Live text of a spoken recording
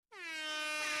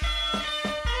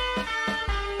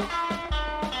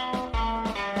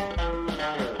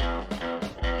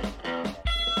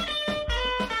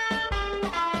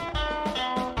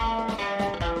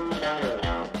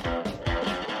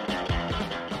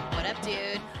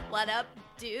What up,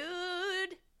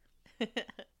 dude?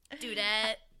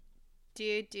 Dudette.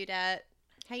 Dudette.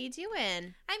 How you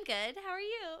doing? I'm good. How are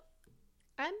you?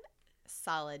 I'm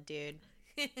solid, dude.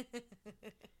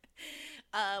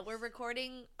 We're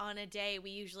recording on a day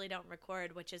we usually don't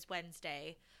record, which is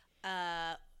Wednesday.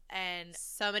 And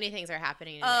so many things are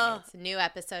happening today. A new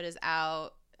episode is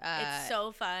out. It's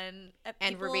so fun.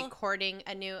 And we're recording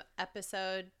a new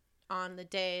episode on the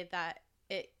day that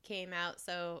it came out,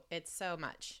 so it's so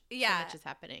much. Yeah. So much is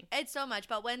happening. It's so much,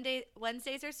 but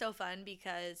Wednesdays are so fun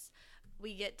because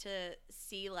we get to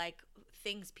see, like,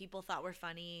 things people thought were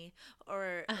funny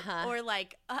or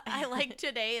like, I like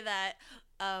today that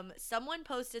someone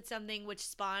posted something which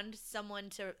spawned someone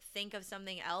to think of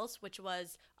something else, which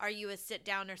was, are you a sit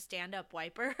down or stand up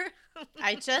wiper?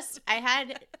 I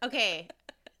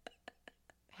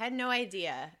had no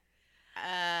idea.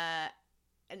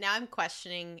 Now I'm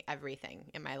questioning everything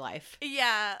in my life.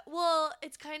 Yeah. Well,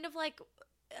 it's kind of like,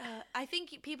 I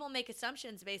think people make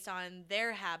assumptions based on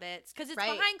their habits because it's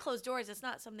behind closed doors. It's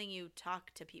not something you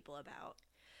talk to people about.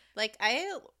 Like,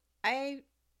 I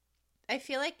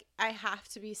feel like I have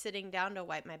to be sitting down to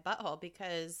wipe my butthole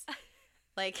because,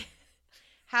 like,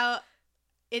 how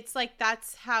it's like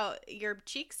that's how your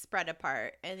cheeks spread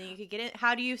apart and then you could get it.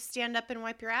 How do you stand up and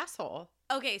wipe your asshole?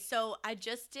 Okay, so I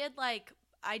just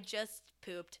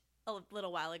pooped a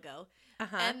little while ago.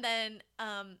 And then,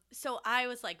 so I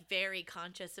was, like, very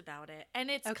conscious about it. And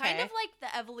it's kind of like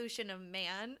the evolution of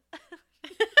man,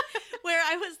 where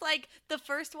I was, like, the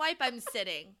first wipe, I'm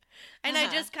sitting. And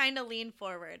I just kind of lean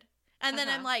forward. And then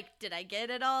I'm like, did I get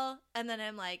it all? And then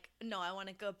I'm like, no, I want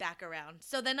to go back around.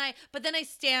 So then I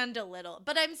stand a little.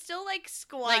 But I'm still, like,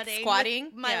 squatting. Like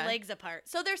with my legs apart.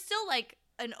 So there's still, like,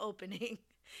 an opening.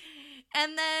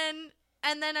 And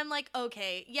then I'm like,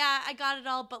 okay, yeah, I got it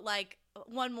all, but, like,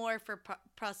 one more for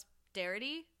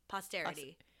posterity.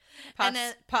 And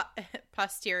then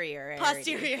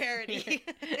posteriority.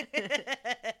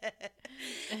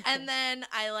 And then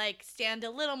I, like, stand a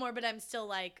little more, but I'm still,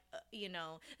 like,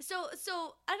 so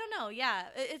I don't know. Yeah,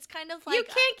 it's kind of like you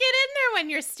can't get in there when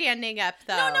you're standing up,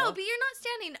 though. No, but you're not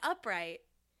standing upright.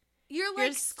 You're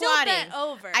like squatting. Still bent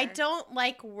over. I don't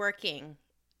like working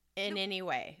in any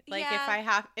way. Like,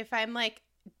 if I'm like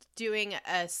doing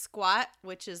a squat,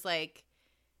 which is like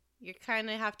you kind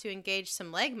of have to engage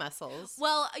some leg muscles.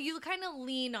 Well, you kind of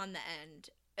lean on the end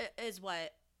is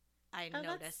what I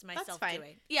noticed myself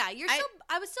doing. Yeah,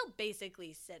 I was still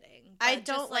basically sitting. I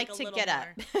don't like to get up.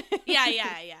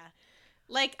 Yeah.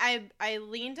 Like I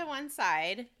lean to one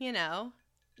side, Yeah.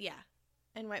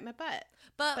 and wipe my butt.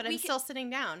 But I'm still sitting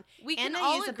down. We can I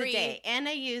all use agree. a bidet, and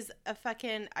I use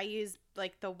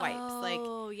like the wipes.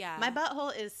 Oh, yeah. My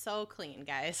butthole is so clean,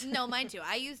 guys. No, mine too.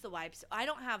 I use the wipes. I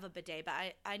don't have a bidet,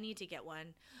 but I need to get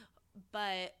one.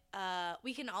 But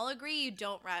we can all agree you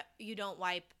don't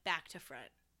wipe back to front.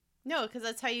 No, because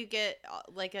that's how you get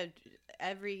like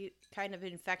every kind of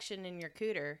infection in your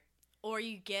cooter. Or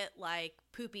you get like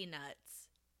poopy nuts.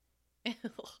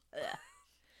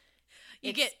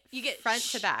 You get front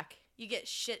to back. You get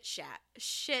shit sack.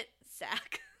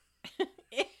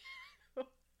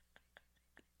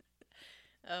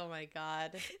 Oh my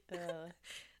god.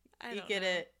 You get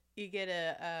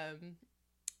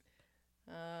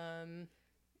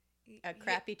a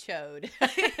crappy chode.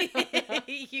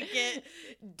 You get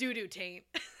doo-doo taint.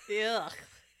 Ugh.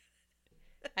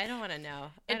 I don't want to know.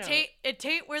 It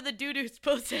taint where the doo-doo's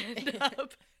supposed to end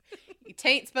up. You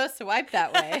tain't supposed to wipe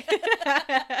that way.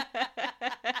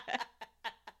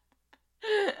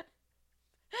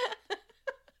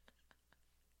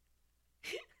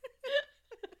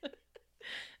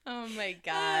 Oh my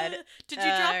god. Did you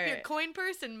drop your coin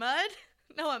purse in mud?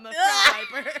 No, I'm a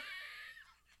front wiper.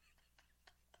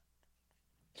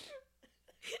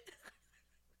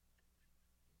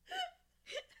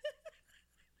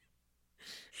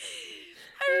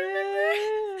 I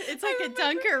remember. It's like a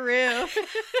Dunkaroo.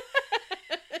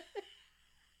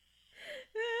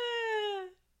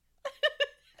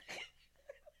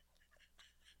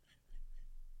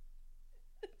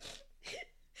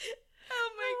 Oh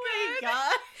my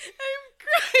god. I'm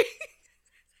crying.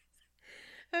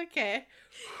 Okay.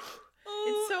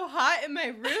 It's so hot in my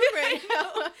room right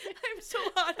now. I'm so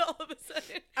hot all of a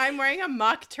sudden. I'm wearing a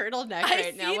mock turtleneck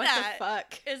right now. What the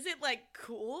fuck? Is it, like,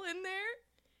 cool in there?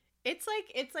 It's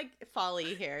like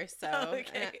folly here, so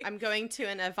I'm going to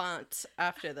an Avant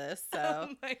after this. So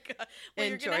oh my god! Well,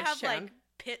 you're gonna have like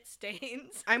pit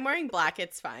stains. I'm wearing black.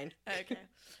 It's fine. Okay.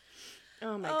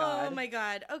 Oh my god. Oh my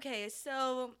god. Okay,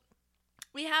 so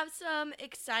we have some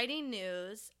exciting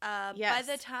news. Yes.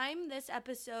 By the time this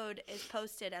episode is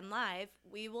posted and live,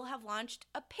 we will have launched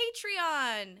a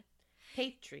Patreon.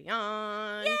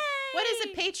 Patreon. Yay! What is a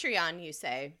Patreon, you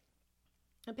say?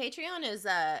 A Patreon is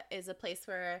a place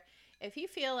where if you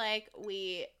feel like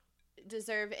we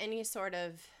deserve any sort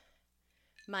of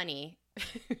money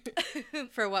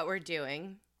for what we're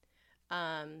doing,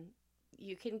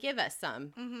 you can give us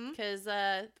some, because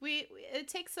it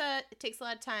takes a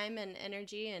lot of time and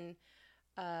energy and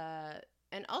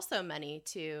also money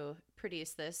to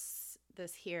produce this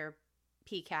here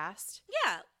PCast.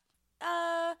 Yeah.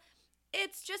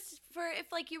 It's just for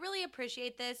if like you really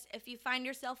appreciate this, if you find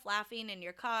yourself laughing in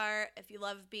your car, if you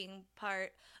love being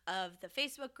part of the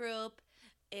Facebook group,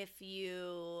 if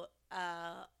you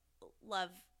love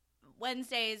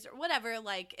Wednesdays or whatever,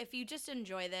 like if you just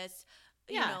enjoy this,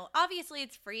 you know, obviously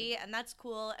it's free and that's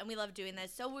cool and we love doing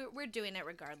this, so we're doing it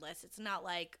regardless. It's not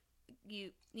like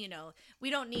you know, we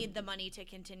don't need the money to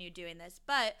continue doing this.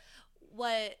 But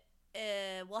what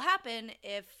will happen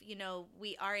if, you know,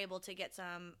 we are able to get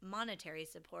some monetary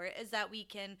support is that we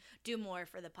can do more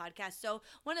for the podcast. So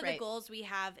one of the goals we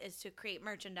have is to create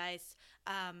merchandise,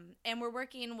 and we're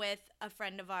working with a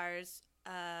friend of ours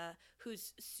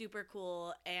who's super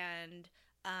cool and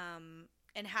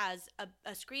has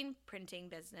a screen printing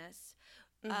business.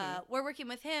 We're working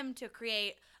with him to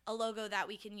create a logo that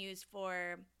we can use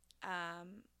for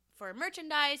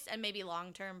merchandise and maybe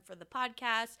long term for the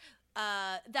podcast.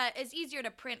 That is easier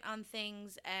to print on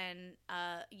things and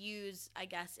use, I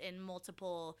guess, in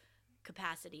multiple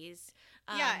capacities.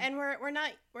 And we're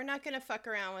not gonna fuck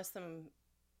around with some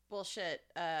bullshit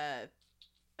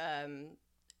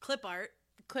clip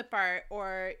art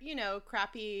or, you know,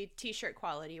 crappy t-shirt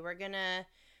quality.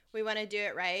 We want to do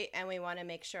it right, and we want to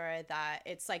make sure that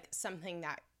it's like something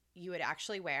that you would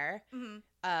actually wear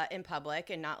in public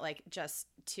and not like just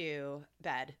to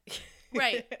bed.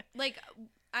 Right. Like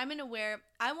I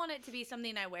want it to be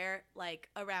something I wear like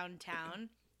around town.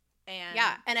 And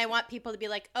and I want people to be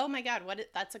like, "Oh my God,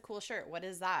 that's a cool shirt. What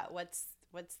is that? What's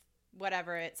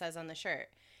whatever it says on the shirt."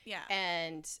 Yeah.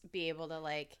 And be able to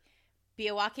like be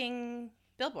a walking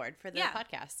billboard for the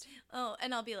podcast. Oh,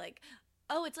 and I'll be like,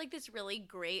 "Oh, it's like this really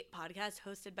great podcast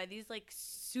hosted by these like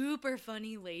super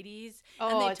funny ladies,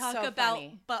 and they talk about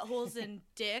buttholes and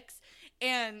dicks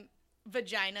and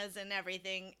vaginas and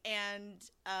everything, and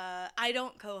I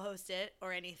don't co-host it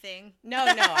or anything." No,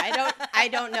 I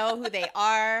don't know who they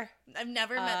are. I've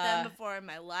never met them before in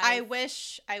my life. I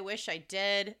wish I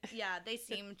did. Yeah, they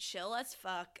seem chill as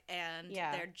fuck, and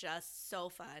they're just so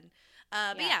fun.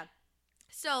 But yeah,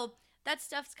 so that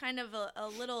stuff's kind of a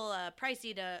little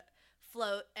pricey to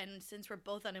float, and since we're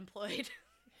both unemployed,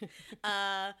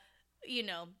 you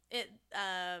know,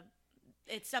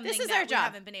 it's something that we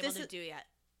haven't been able to do yet.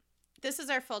 This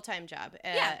is our full-time job.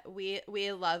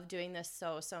 We love doing this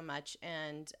so much,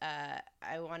 and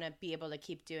I want to be able to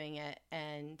keep doing it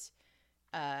and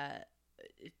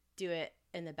do it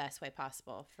in the best way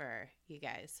possible for you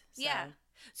guys. So. Yeah.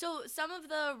 So some of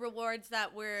the rewards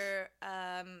that we're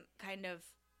kind of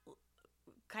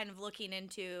looking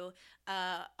into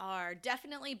are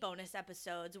definitely bonus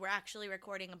episodes. We're actually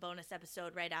recording a bonus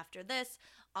episode right after this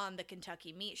on the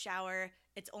Kentucky Meat Shower.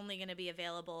 It's only going to be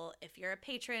available if you're a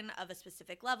patron of a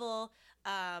specific level,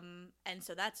 and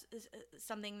so that's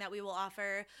something that we will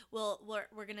offer.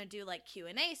 We're going to do like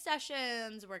Q&A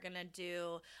sessions. We're going to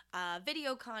do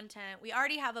video content. We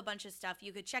already have a bunch of stuff.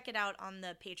 You could check it out on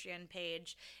the Patreon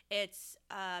page. It's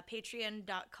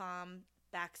patreon.com/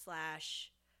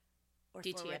 or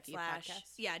DTFU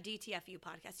podcast. Yeah, DTFU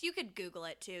podcast. You could Google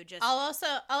it too. Just I'll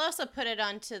also put it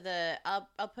onto the I'll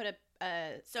put a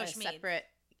separate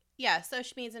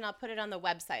social medias, and I'll put it on the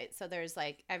website. So there's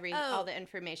like all the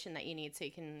information that you need, so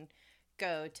you can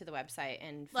go to the website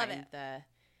and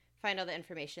find all the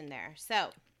information there.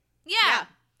 So yeah.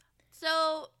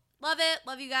 So love it.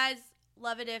 Love you guys.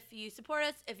 Love it if you support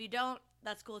us. If you don't,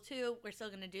 that's cool too. We're still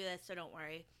gonna do this, so don't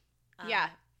worry.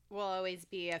 Will always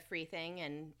be a free thing,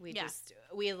 and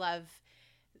we love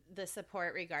the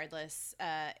support regardless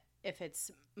if it's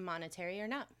monetary or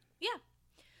not. Yeah.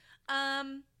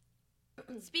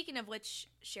 Speaking of which,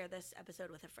 share this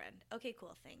episode with a friend. Okay,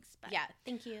 cool. Thanks. Bye. Yeah,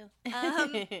 thank you.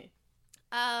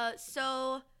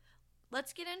 So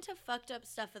let's get into fucked up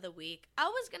stuff of the week. I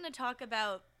was going to talk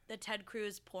about the Ted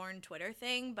Cruz porn Twitter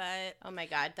thing, but oh my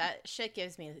God, that shit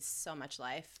gives me so much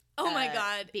life. Oh my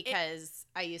God. Because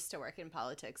I used to work in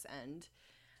politics, and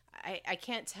I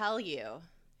can't tell you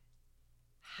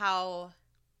how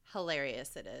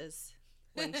hilarious it is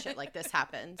when shit like this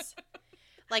happens.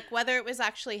 Like, whether it was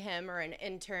actually him or an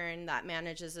intern that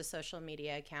manages a social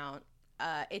media account,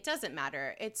 it doesn't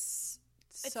matter. It's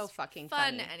so fucking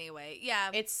fun funny. Anyway.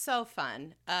 Yeah. It's so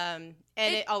fun. And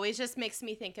it always just makes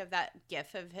me think of that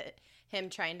gif of him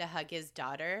trying to hug his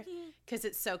daughter because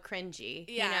it's so cringy,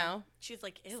 you know? She's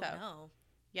like, ew, so, no.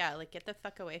 Yeah, like, get the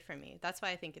fuck away from me. That's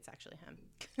why I think it's actually him.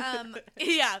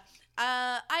 Yeah.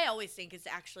 I always think it's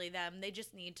actually them. They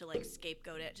just need to, like,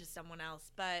 scapegoat it to someone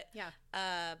else. But, yeah.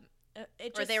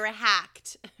 It just, or they were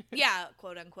hacked. Yeah,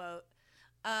 quote unquote.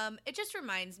 It just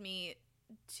reminds me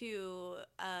to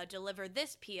deliver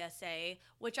this PSA,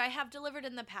 which I have delivered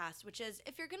in the past, which is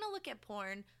if you're going to look at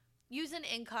porn, use an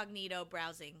incognito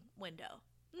browsing window.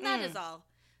 That is all.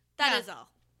 That is all.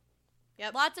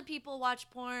 Yep. Lots of people watch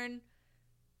porn.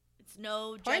 It's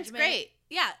no Porn's judgment. great.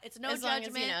 Yeah, it's no as judgment. As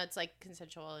long as, you know, it's, like,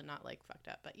 consensual and not, like, fucked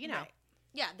up. But, you know. Right.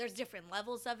 Yeah, there's different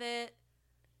levels of it.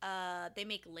 They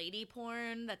make lady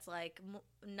porn that's, like,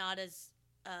 not as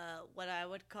what I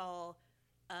would call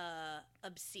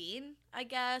obscene, I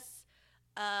guess,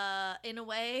 in a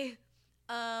way.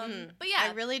 But yeah.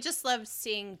 I really just love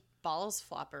seeing balls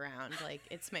flop around. Like,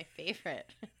 it's my favorite.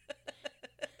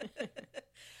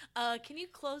 Can you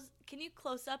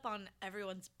close up on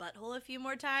everyone's butthole a few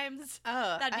more times?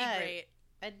 Oh, that'd be great.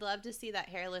 I'd love to see that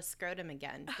hairless scrotum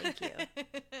again. Thank you.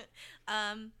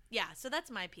 Yeah, so that's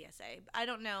my PSA. I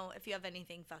don't know if you have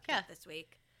anything fucked up this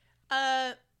week.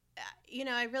 You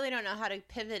know, I really don't know how to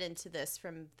pivot into this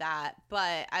from that,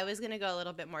 but I was going to go a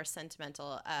little bit more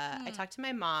sentimental. I talked to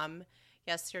my mom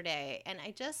yesterday, and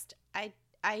I just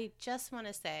want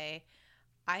to say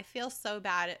I feel so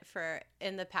bad for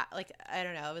in the past. Like, I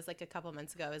don't know, it was like a couple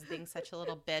months ago. I was being such a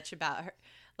little bitch about her,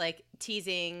 like,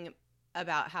 teasing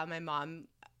about how my mom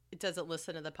doesn't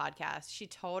listen to the podcast. She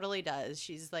totally does.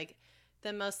 She's, like,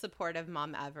 the most supportive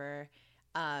mom ever.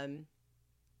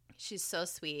 She's so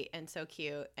sweet and so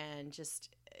cute, and just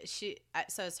so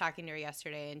I was talking to her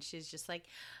yesterday, and she's just like,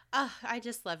 oh, I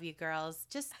just love you girls.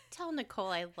 Just tell Nicole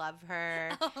I love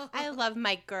her. I love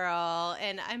my girl.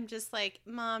 And I'm just like,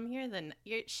 Mom,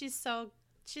 she's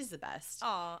the best.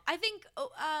 Oh, I think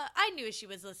I knew she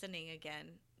was listening again.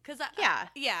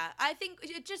 I think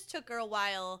it just took her a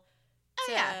while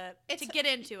to get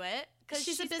into it. Because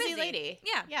she's a busy lady.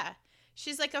 Yeah. Yeah.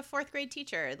 She's like a 4th grade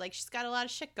teacher. Like, she's got a lot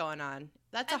of shit going on.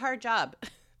 That's a hard job.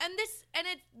 And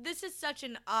this is such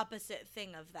an opposite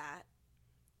thing of that.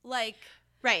 Like,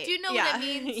 right. Do you know what I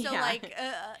mean? So, like,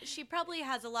 she probably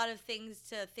has a lot of things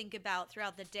to think about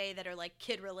throughout the day that are, like,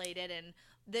 kid-related, and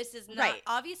this is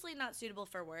obviously not suitable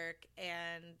for work,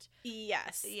 and...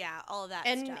 Yes. Yeah, all of that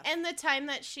stuff. And the time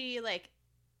that she, like,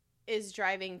 is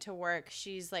driving to work,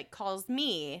 she's, like, calls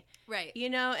me. Right.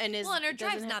 You know, and is... Well, and her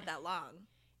drive's not that long.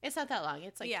 It's not that long.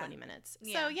 It's, like, 20 minutes.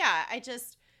 Yeah. So, yeah, I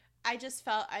just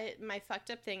felt... my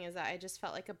fucked up thing is that I just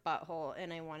felt like a butthole,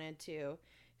 and I wanted to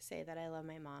say that I love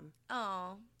my mom.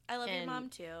 Oh, I love your mom,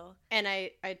 too. And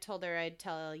I told her I'd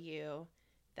tell you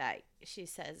that she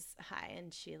says hi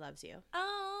and she loves you.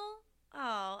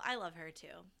 Oh, I love her, too.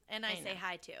 And I say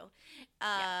hi, too.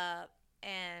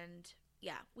 And,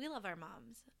 yeah, we love our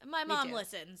moms. My mom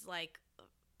listens, like,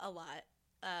 a lot.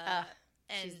 And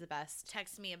she's the best.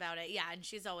 Texts me about it. Yeah, and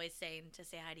she's always saying to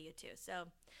say hi to you, too. So,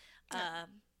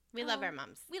 we love our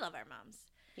moms. We love our moms.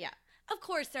 Yeah. Of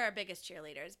course, they're our biggest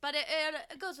cheerleaders, but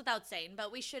it goes without saying,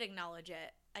 but we should acknowledge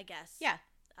it, I guess. Yeah.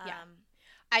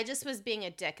 I just was being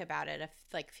a dick about it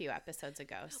a few episodes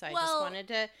ago, so I just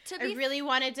wanted I really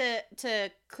wanted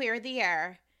to clear the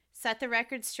air, set the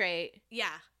record straight.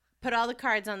 Yeah. Put all the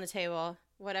cards on the table,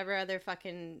 whatever other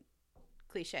fucking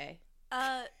cliche.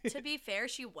 To be fair,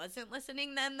 she wasn't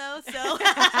listening then, though, so...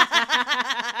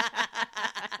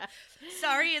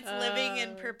 Sorry, it's living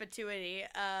in perpetuity.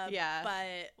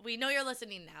 But we know you're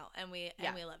listening now, and we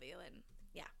love you, and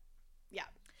yeah.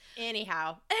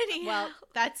 Anyhow, well,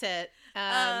 that's it.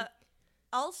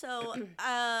 Also,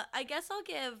 I guess I'll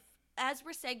give, as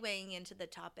we're segueing into the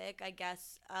topic, I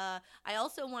guess I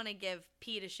also want to give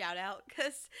Pete a shout out,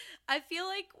 because I feel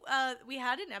like we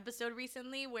had an episode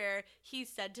recently where he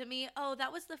said to me, "Oh,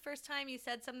 that was the first time you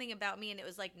said something about me, and it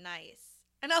was like nice."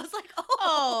 And I was like,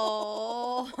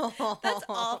 oh, that's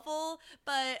awful.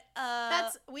 But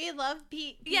we love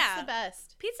Pete. Pete's the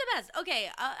best. Pete's the best. Okay,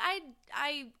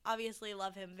 I obviously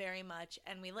love him very much,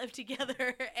 and we live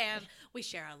together, and we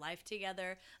share our life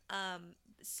together.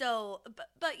 So,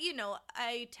 but you know,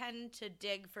 I tend to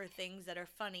dig for things that are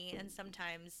funny, and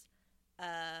sometimes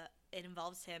it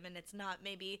involves him, and it's not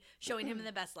maybe showing him in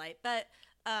the best light. But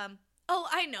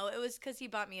I know, it was because he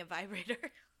bought me a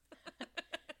vibrator.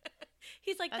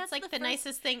 He's like, that's like the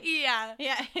nicest thing. Yeah.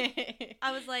 Yeah.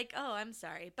 I was like, oh, I'm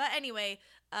sorry. But anyway,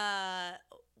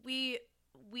 we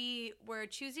were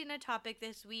choosing a topic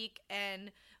this week,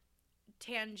 and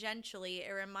tangentially,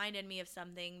 it reminded me of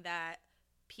something that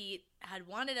Pete had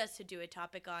wanted us to do a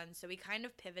topic on, so we kind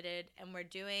of pivoted, and we're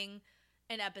doing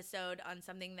an episode on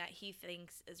something that he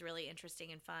thinks is really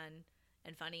interesting and fun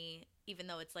and funny, even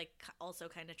though it's like also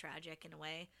kind of tragic in a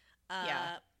way.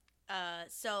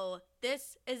 So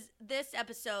this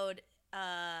episode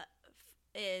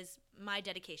is my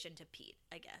dedication to Pete,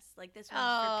 I guess. Like, this one's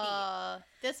for Pete.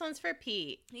 This one's for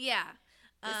Pete. Yeah.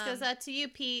 This goes out to you,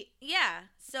 Pete. Yeah.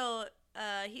 So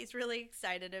he's really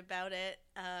excited about it,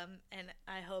 and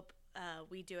I hope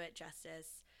we do it justice.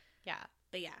 Yeah.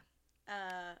 But yeah.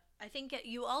 I think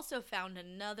you also found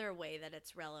another way that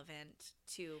it's relevant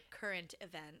to current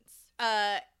events.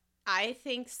 I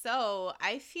think so.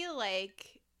 I feel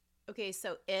like, okay,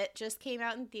 so It just came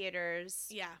out in theaters.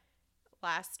 Yeah.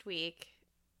 Last week.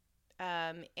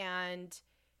 And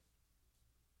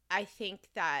I think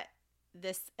that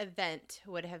this event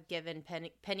would have given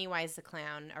Pennywise the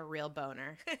Clown a real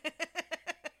boner.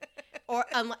 Or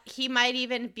he might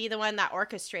even be the one that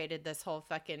orchestrated this whole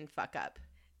fucking fuck up.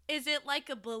 Is it like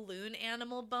a balloon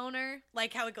animal boner?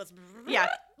 Like how it goes out?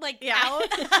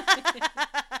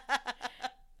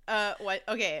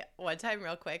 Okay, one time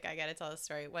real quick, I gotta tell a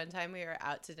story. One time we were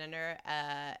out to dinner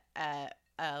at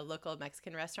a local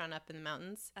Mexican restaurant up in the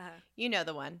mountains. You know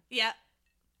the one. Yeah.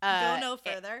 Go no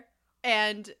further.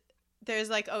 And there's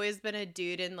like always been a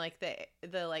dude in like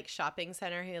the like shopping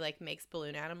center who like makes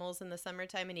balloon animals in the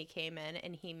summertime, and he came in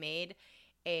and he made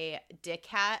a dick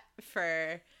hat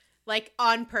for like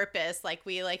on purpose. Like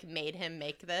we like made him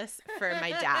make this for my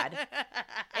dad.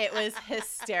 It was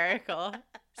hysterical.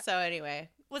 So anyway.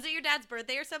 Was it your dad's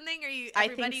birthday or something? Or I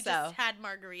everybody think so. Just had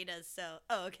margaritas? So,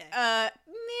 okay. I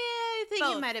think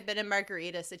it might have been a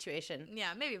margarita situation.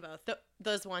 Yeah, maybe both.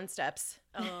 Those one steps.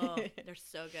 Oh, they're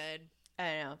so good. I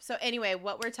don't know. So anyway,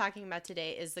 what we're talking about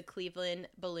today is the Cleveland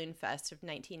Balloon Fest of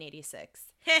 1986.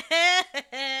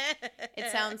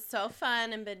 It sounds so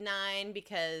fun and benign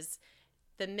because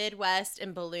the Midwest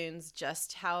and balloons,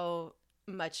 just how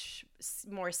much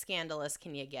more scandalous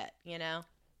can you get, you know?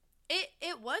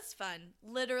 It was fun,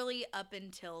 literally up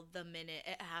until the minute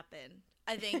it happened.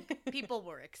 I think people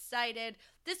were excited.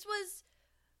 This was,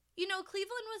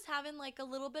 Cleveland was having like a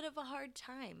little bit of a hard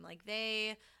time. Like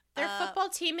their football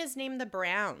team is named the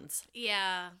Browns.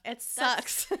 Yeah. It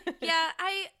sucks. Yeah,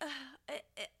 I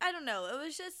don't know. It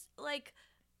was just like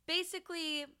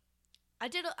basically I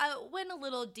went a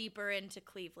little deeper into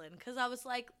Cleveland because I was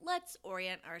like, let's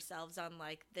orient ourselves on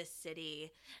like this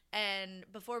city. And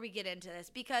before we get into this,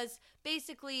 because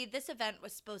basically this event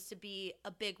was supposed to be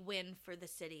a big win for the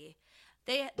city.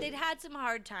 They'd had some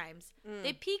hard times.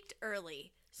 They peaked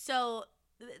early. So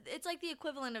it's like the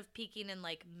equivalent of peaking in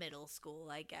like middle school,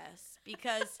 I guess,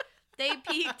 because they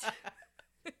peaked.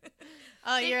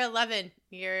 You're 11.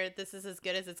 This is as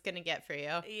good as it's going to get for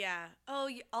you. Yeah. Oh,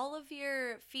 all of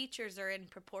your features are in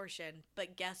proportion,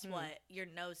 but guess what? Your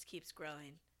nose keeps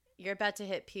growing. You're about to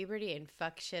hit puberty and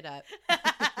fuck shit up.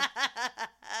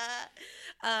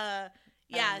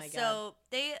 Yeah, so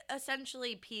they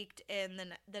essentially peaked in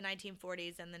the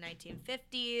 1940s and the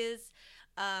 1950s.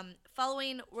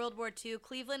 Following World War II,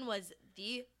 Cleveland was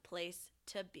the place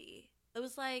to be. It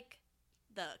was like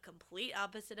the complete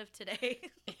opposite of today.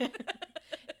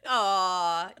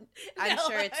 Aw, I'm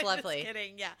sure it's lovely. Just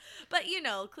kidding, yeah. But,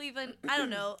 Cleveland, I don't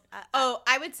know.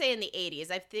 I would say in the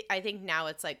 80s. I think now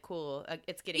it's, like, cool.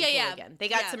 It's getting cool again. They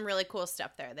got some really cool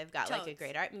stuff there. They've got, like, a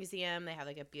great art museum. They have,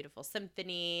 like, a beautiful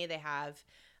symphony. They have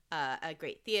a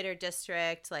great theater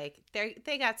district. Like,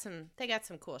 they got some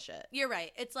cool shit. You're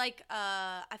right. It's, like,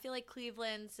 I feel like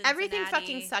Cleveland, Cincinnati. Everything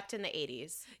fucking sucked in the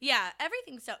 80s. Yeah,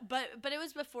 everything sucked. But it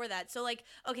was before that. So, like,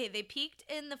 okay, they peaked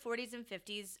in the 40s and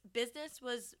 50s. Business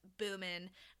was booming,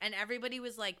 and everybody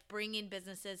was, like, bringing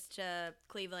businesses to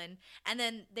Cleveland. And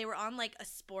then they were on, like, a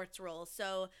sports roll.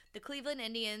 So the Cleveland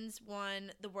Indians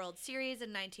won the World Series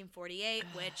in 1948,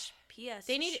 which, P.S.,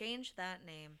 they need to change that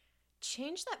name.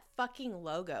 Change that fucking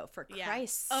logo, for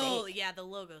Christ's sake. Oh, yeah, the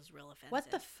logo's real offensive.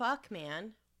 What the fuck,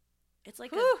 man? It's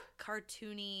like a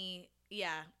cartoony,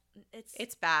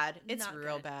 It's bad. It's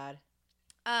real bad.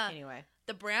 Anyway.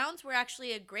 The Browns were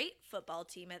actually a great football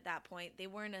team at that point. They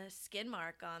weren't a skin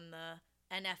mark on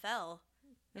the NFL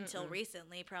until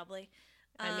recently, probably.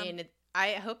 I mean,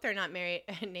 I hope they're not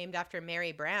named after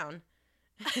Mary Brown.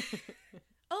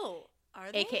 Oh,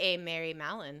 are they? AKA Mary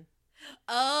Mallon.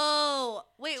 Oh,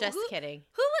 wait. Just kidding.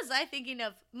 Who was I thinking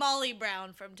of? Molly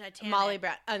Brown from Titanic. Molly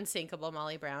Brown. Unsinkable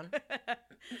Molly Brown.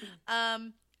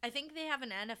 I think they have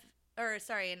an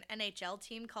NHL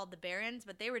team called the Barons,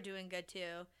 but they were doing good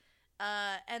too.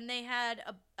 And they had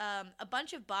a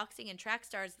bunch of boxing and track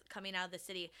stars coming out of the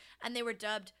city, and they were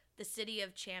dubbed the City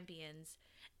of Champions.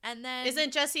 And then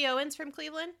isn't Jesse Owens from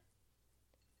Cleveland?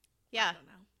 Yeah. I don't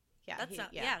know.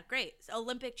 Yeah. Yeah, great.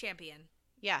 Olympic champion.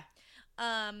 Yeah.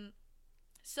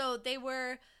 So they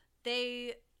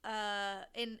really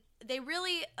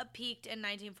peaked in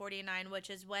 1949, which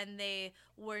is when they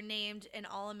were named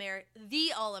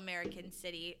the All-American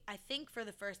city, I think for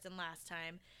the first and last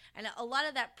time. And a lot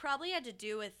of that probably had to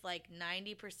do with like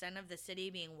 90% of the city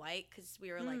being white, because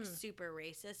we were like super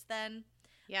racist then.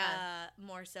 Yeah.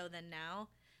 More so than now.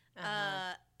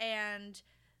 Uh-huh. And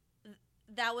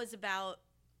that was about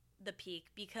the peak,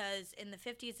 because in the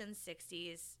 50s and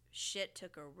 60s, shit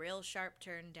took a real sharp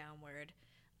turn downward.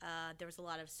 There was a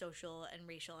lot of social and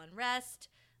racial unrest,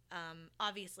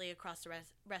 obviously across the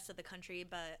rest of the country,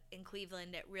 but in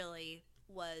Cleveland it really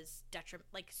was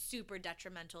super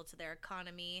detrimental to their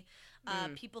economy.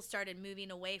 People started moving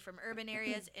away from urban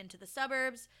areas into the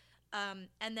suburbs. And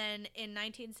then in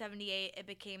 1978, it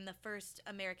became the first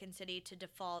American city to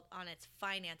default on its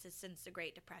finances since the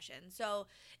Great Depression. So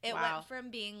it went from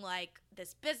being like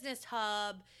this business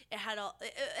hub. It had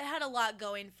a lot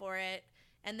going for it.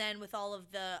 And then with all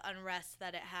of the unrest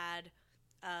that it had,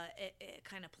 it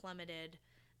kind of plummeted.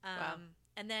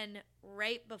 And then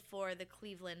right before the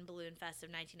Cleveland Balloon Fest of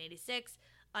 1986,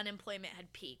 unemployment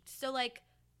had peaked. So like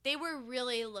they were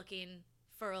really looking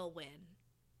for a win.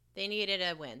 They needed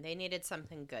a win. They needed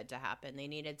something good to happen. They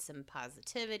needed some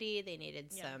positivity. They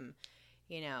needed some,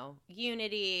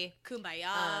 unity.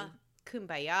 Kumbaya.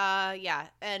 Kumbaya, yeah.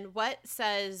 And what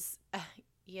says,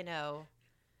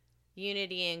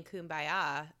 unity and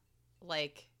kumbaya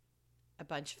like a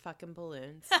bunch of fucking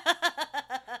balloons?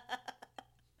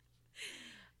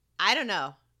 I don't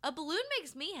know. A balloon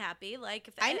makes me happy. Like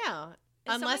I know.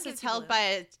 Unless it's held by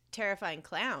a terrifying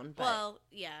clown. But, well,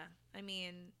 yeah. I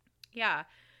mean. Yeah.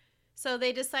 So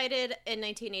they decided in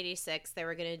 1986 they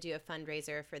were going to do a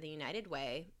fundraiser for the United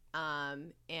Way,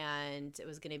 and it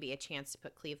was going to be a chance to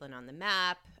put Cleveland on the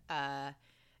map.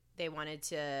 They wanted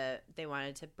to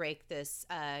break this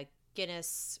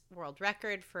Guinness World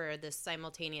Record for the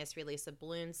simultaneous release of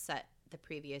balloons set the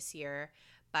previous year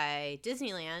by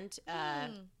Disneyland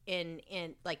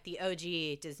in like the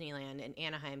OG Disneyland in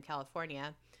Anaheim,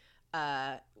 California,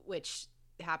 which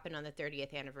happened on the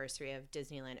 30th anniversary of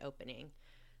Disneyland opening.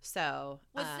 So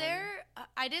was there?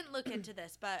 I didn't look into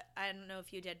this, but I don't know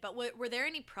if you did. But were there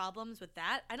any problems with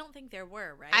that? I don't think there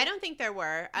were, right? I don't think there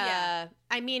were. Yeah.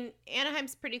 I mean,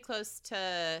 Anaheim's pretty close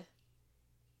to.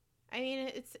 I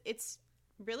mean, it's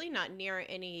really not near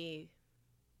anything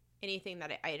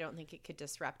that I don't think it could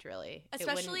disrupt, really.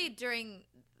 Especially during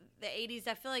the 80s,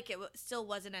 I feel like it still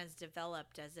wasn't as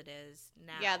developed as it is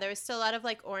now. Yeah, there was still a lot of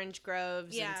like orange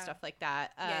groves and stuff like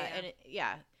that. And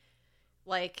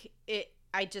like it.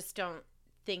 I just don't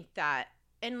think that,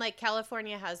 and like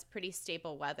California has pretty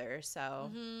stable weather, so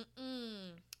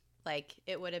like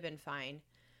it would have been fine.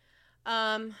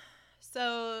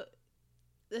 So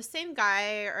the same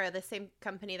guy or the same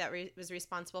company that was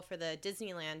responsible for the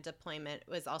Disneyland deployment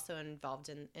was also involved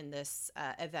in this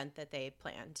event that they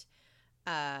planned.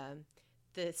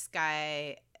 This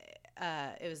guy,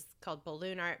 it was called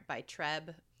Balloon Art by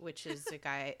Treb, which is a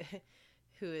guy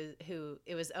who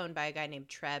it was owned by a guy named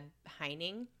Treb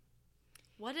Heining.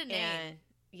 What a name. And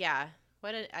yeah,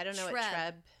 I don't know Treb. what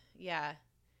Treb. Yeah.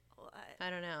 I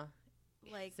don't know.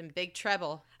 Like some big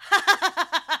treble.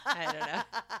 I don't know.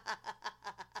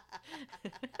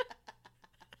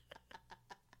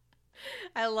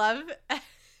 I love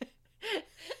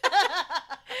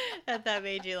that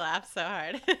made you laugh so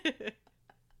hard.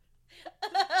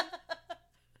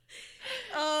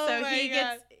 Oh so my he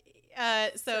God.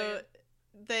 gets so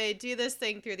they do this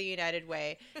thing through the United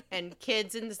Way, and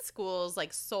kids in the schools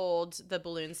like sold the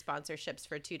balloon sponsorships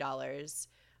for $2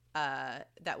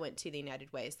 that went to the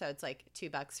United Way. So it's like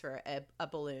 $2 for a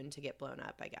balloon to get blown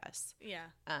up, I guess. Yeah.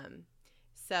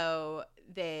 So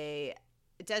they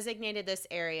designated this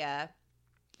area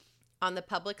on the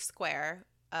public square,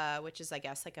 which is, I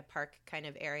guess, like a park kind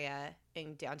of area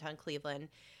in downtown Cleveland,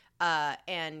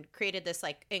 and created this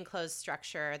like enclosed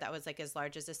structure that was like as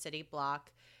large as a city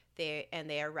block. They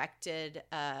erected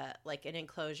like an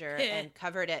enclosure and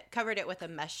covered it with a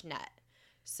mesh net.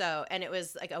 So, and it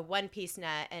was like a one-piece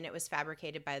net, and it was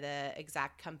fabricated by the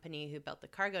exact company who built the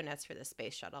cargo nets for the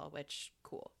space shuttle, which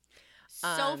cool.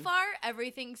 So far,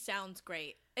 everything sounds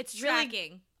great. It's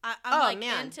tracking. I'm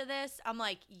into this. I'm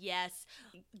like, yes,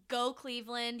 go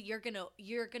Cleveland. You're gonna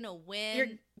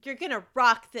win. You're gonna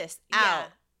rock this out. Yeah.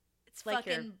 It's like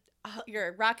fucking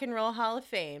your Rock and Roll Hall of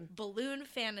Fame. Balloon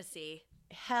fantasy.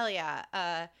 Hell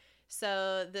yeah.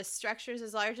 So the structure's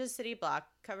as large as city block,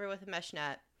 covered with a mesh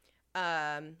net.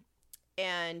 And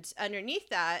underneath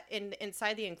that,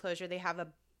 inside the enclosure, they have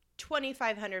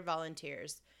 2,500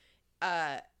 volunteers.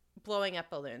 blowing up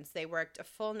balloons. They worked a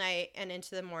full night and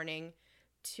into the morning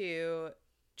to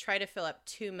try to fill up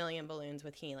 2 million balloons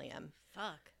with helium.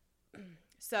 Fuck.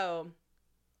 So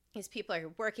these people are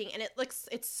working, and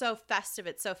it's so festive.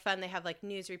 It's so fun. They have like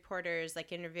news reporters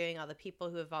like interviewing all the people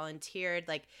who have volunteered.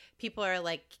 Like people are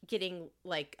like getting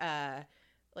like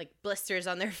blisters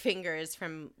on their fingers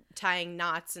from tying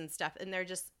knots and stuff. And they're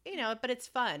just, but it's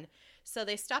fun. So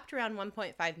they stopped around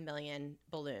 1.5 million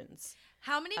balloons.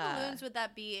 How many balloons would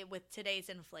that be with today's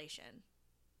inflation?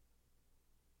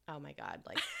 Oh my God.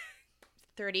 Like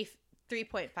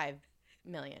 3.5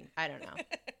 million. I don't know.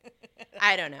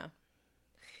 I don't know.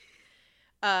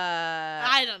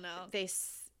 I don't know.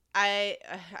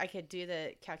 I could do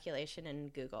the calculation in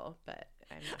Google, but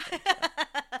I'm not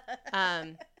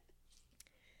going to.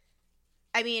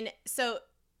 I mean, so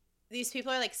these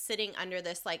people are like sitting under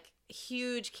this like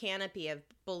huge canopy of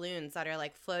balloons that are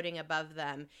like floating above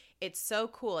them. It's so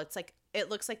cool. It's like it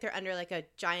looks like they're under like a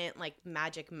giant like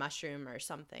magic mushroom or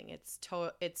something. It's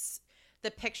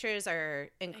the pictures are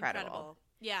incredible.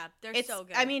 Yeah, they're so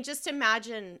good. I mean, just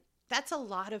imagine. That's a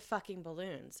lot of fucking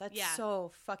balloons. That's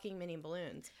so fucking many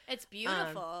balloons. It's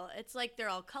beautiful. It's like they're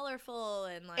all colorful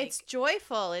and like it's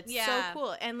joyful. It's so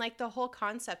cool, and like the whole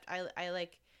concept, I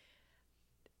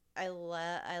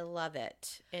love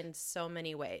it in so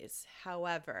many ways.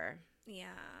 However,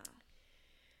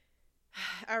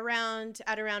 at around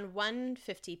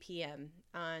 1:50 p.m.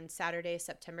 on Saturday,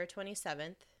 September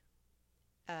 27th,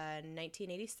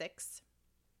 1986,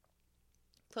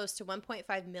 close to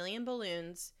 1.5 million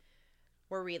balloons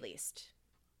were released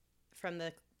from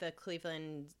the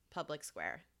Cleveland Public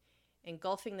Square,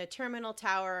 engulfing the terminal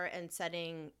tower and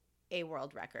setting a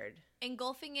world record.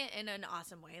 Engulfing it in an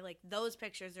awesome way. Like those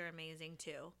pictures are amazing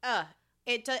too.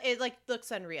 It like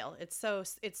looks unreal. It's so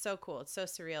cool. It's so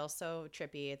surreal, so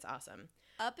trippy. It's awesome.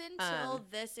 Up until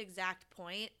this exact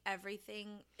point,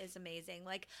 everything is amazing.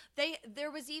 Like there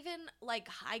was even like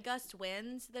high gust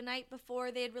winds the night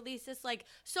before they had released this. Like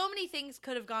so many things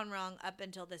could have gone wrong up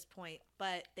until this point,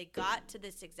 but they got to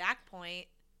this exact point.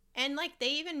 And like they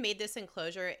even made this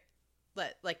enclosure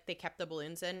that like they kept the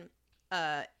balloons in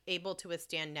able to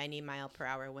withstand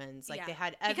 90-mile-per-hour winds. Like they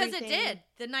had everything. Because it did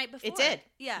the night before. It did.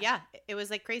 Yeah. It was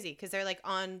like crazy because they're like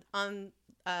on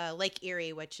Lake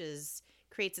Erie, which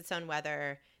creates its own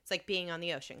weather. It's like being on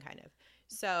the ocean kind of.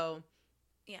 So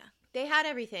they had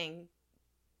everything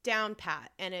down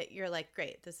pat, and you're like,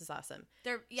 great, this is awesome.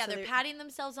 They're patting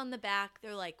themselves on the back.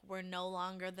 They're like, we're no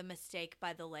longer the mistake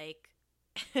by the lake.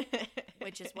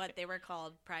 Which is what they were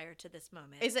called prior to this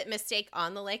moment. Is it mistake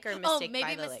on the lake or mistake by the lake?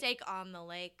 Maybe mistake on the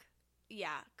lake.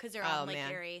 Yeah, because they're on Lake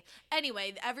Erie.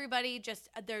 Anyway, everybody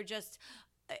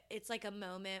it's like a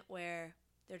moment where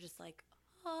they're just like,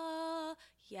 oh,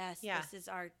 yes, this is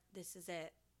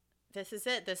it. This is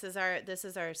it. This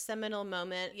is our seminal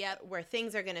moment where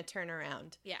things are going to turn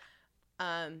around.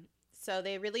 Yeah. So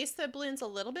they released the balloons a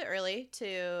little bit early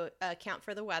to account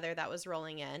for the weather that was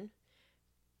rolling in.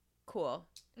 Cool.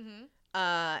 Mm-hmm.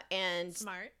 And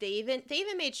smart. They even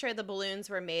made sure the balloons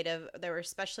were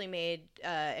specially made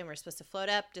and were supposed to float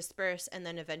up, disperse, and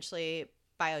then eventually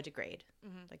biodegrade.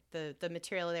 Mm-hmm. Like the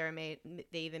material they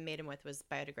even made them with was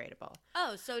biodegradable.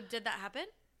 Oh, so did that happen?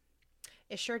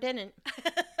 It sure didn't.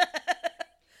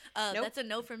 Nope. That's a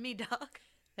no from me, Doc.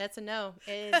 That's a no.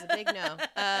 It is a big no.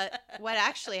 What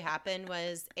actually happened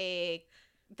was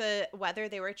the weather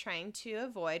they were trying to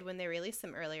avoid when they released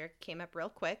them earlier came up real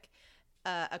quick.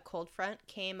 A cold front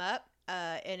came up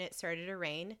and it started to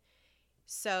rain.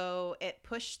 So it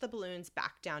pushed the balloons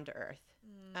back down to earth.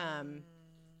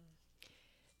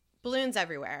 Balloons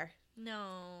everywhere.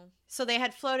 No. So they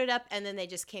had floated up and then they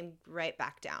just came right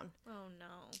back down. Oh,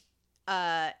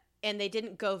 no. And they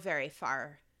didn't go very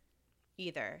far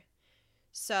either.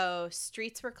 So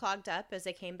streets were clogged up as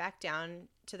they came back down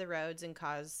to the roads and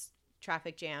caused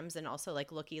traffic jams and also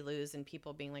like looky-loos and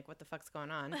people being like, what the fuck's going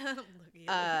on?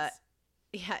 Looky-loos.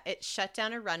 Yeah, it shut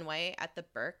down a runway at the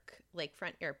Burke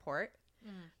Lakefront Airport.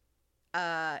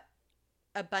 A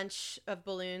bunch of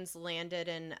balloons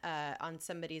landed on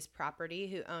somebody's property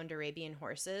who owned Arabian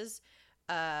horses.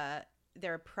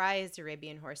 They're prized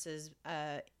Arabian horses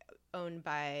owned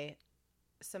by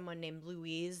someone named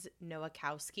Louise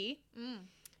Nowakowski.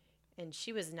 And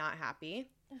she was not happy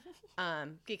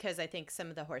because I think some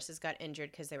of the horses got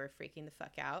injured because they were freaking the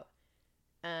fuck out.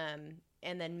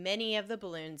 And then many of the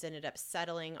balloons ended up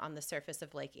settling on the surface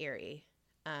of Lake Erie,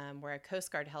 where a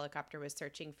Coast Guard helicopter was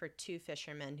searching for 2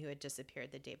 fishermen who had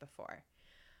disappeared the day before.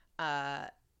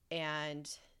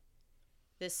 And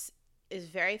this is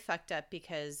very fucked up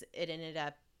because it ended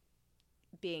up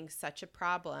being such a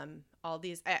problem. All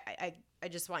these, I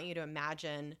just want you to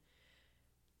imagine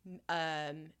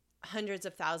hundreds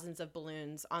of thousands of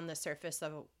balloons on the surface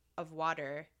of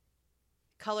water.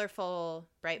 Colorful,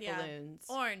 bright balloons.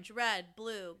 Orange, red,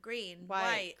 blue, green,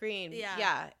 white. Green.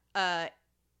 Yeah.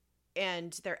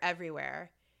 And they're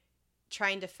everywhere.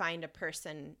 Trying to find a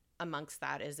person amongst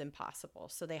that is impossible.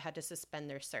 So they had to suspend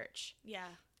their search. Yeah.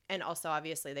 And also,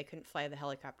 obviously, they couldn't fly the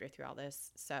helicopter through all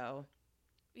this. So.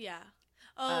 Yeah.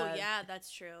 Oh, yeah,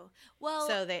 that's true. Well.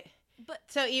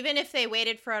 So even if they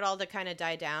waited for it all to kind of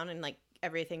die down and like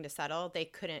everything to settle,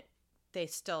 they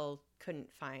still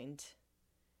couldn't find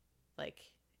like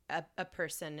a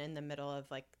person in the middle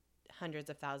of like hundreds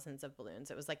of thousands of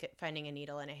balloons. It was like finding a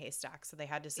needle in a haystack. So they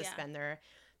had to suspend their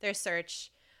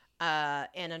search.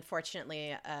 And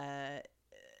unfortunately,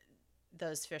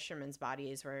 those fishermen's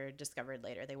bodies were discovered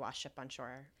later. They washed up on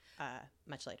shore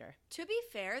much later. To be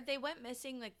fair, they went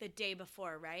missing like the day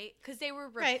before, right? Because they were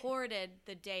reported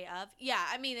the day of. Yeah,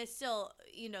 I mean, it's still,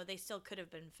 they still could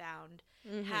have been found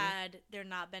had there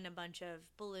not been a bunch of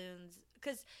balloons.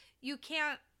 Because you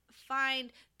can't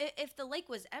find, if the lake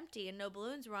was empty and no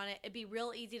balloons were on it, it'd be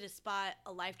real easy to spot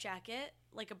a life jacket,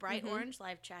 like a bright orange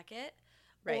life jacket.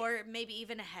 Right. Or maybe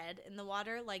even a head in the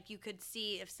water. Like you could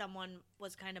see if someone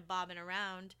was kind of bobbing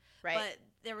around. Right. But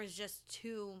there was just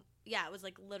it was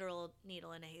like literal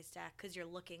needle in a haystack because you're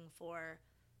looking for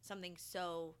something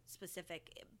so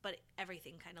specific, but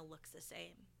everything kind of looks the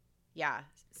same. Yeah.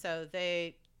 So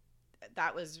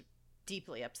that was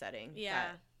deeply upsetting. Yeah.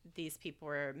 These people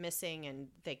were missing and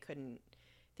they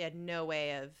had no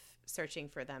way of searching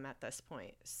for them at this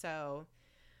point. So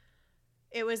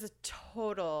it was a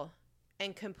total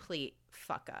and complete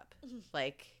fuck up.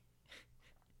 Like,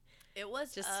 it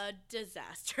was just a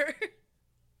disaster.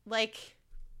 Like,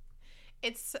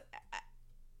 it's,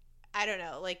 I don't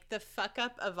know, like the fuck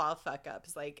up of all fuck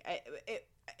ups. Like,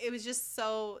 it was just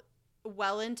so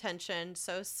well intentioned,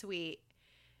 so sweet,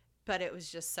 but it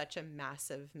was just such a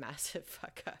massive, massive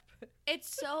fuck up.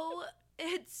 It's so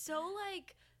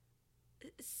like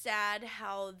sad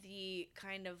how the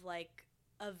kind of like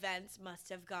events must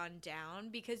have gone down,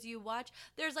 because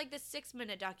there's like this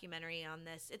 6-minute documentary on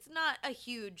this. It's not a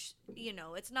huge,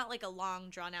 it's not like a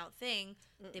long drawn out thing.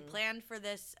 They planned for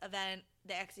this event,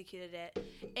 they executed it.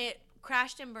 It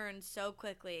crashed and burned so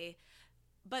quickly,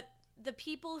 but the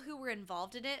people who were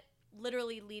involved in it,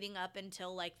 literally leading up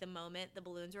until like the moment the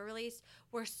balloons were released,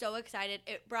 were so excited.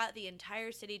 It brought the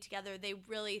entire city together. They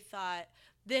really thought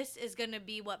this is going to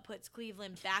be what puts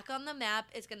Cleveland back on the map.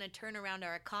 It's going to turn around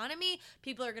our economy.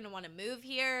 People are going to want to move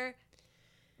here.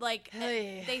 Like,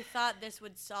 they thought this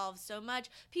would solve so much.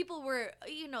 People were,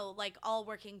 like all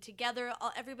working together.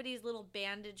 Everybody's little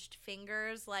bandaged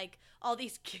fingers, like all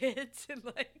these kids and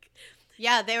like.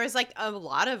 Yeah, there was like a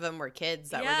lot of them were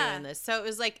kids that were doing this. So it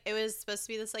was supposed to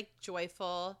be this like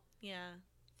joyful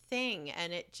thing,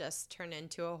 and it just turned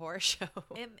into a horror show.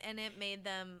 It made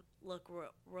them look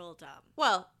real dumb.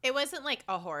 Well, it wasn't like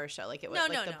a horror show. Like it was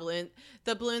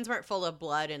the balloons weren't full of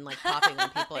blood and like popping on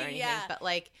people or anything. Yeah. But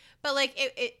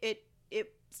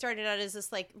it started out as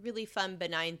this like really fun,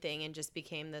 benign thing and just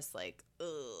became this like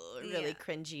really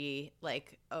cringy,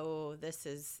 like, oh, this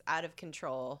is out of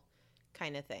control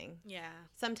kind of thing. Yeah.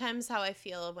 Sometimes how I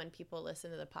feel when people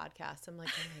listen to the podcast, I'm like,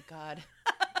 oh my God.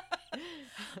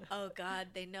 Oh God,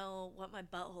 they know what my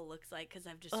butthole looks like because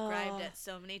I've described it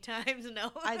so many times.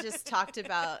 No, I just talked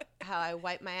about how I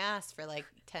wipe my ass for like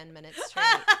 10 minutes straight.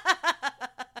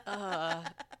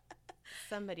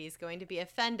 Somebody's going to be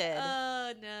offended.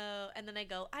 Oh no. And then I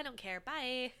go, I don't care,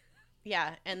 bye.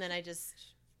 Yeah, and then I just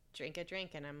drink a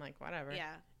drink and I'm like, whatever.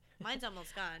 Yeah, mine's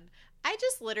almost gone. I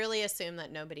just literally assume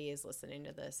that nobody is listening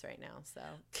to this right now. So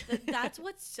that's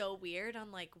what's so weird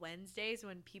on like Wednesdays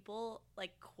when people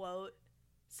like quote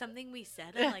something we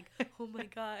said. I'm like, oh my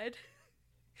God.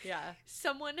 Yeah.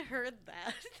 Someone heard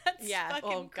that. That's fucking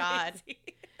oh God. crazy.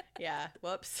 Yeah.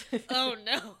 Whoops. Oh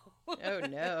no. Oh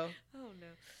no. Oh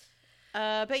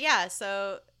no. But yeah,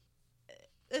 so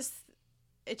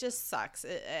it just sucks.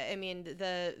 I mean,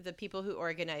 the people who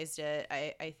organized it,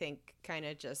 I think kind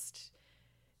of just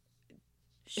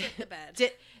shit the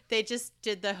bed. They just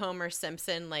did the Homer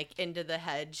Simpson like into the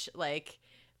hedge, like,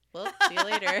 well, see you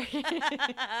later.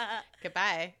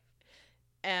 Goodbye.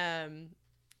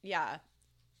 Yeah.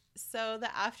 So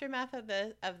the aftermath of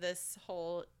this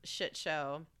whole shit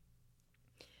show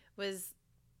was,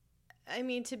 I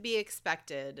mean, to be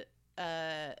expected.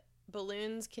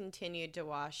 Balloons continued to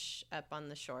wash up on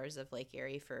the shores of Lake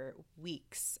Erie for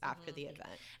weeks after the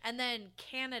event. And then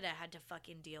Canada had to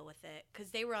fucking deal with it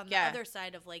because they were on the other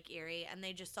side of Lake Erie and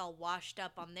they just all washed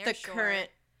up on their shore.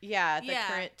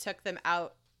 Current took them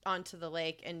out onto the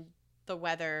lake, and the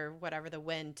weather, whatever the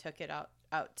wind, took it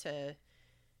out to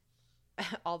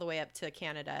all the way up to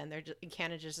Canada, and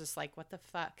Canada's just like, what the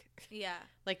fuck? Yeah.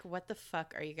 Like, what the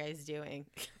fuck are you guys doing?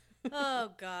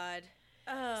 Oh God.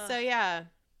 So yeah,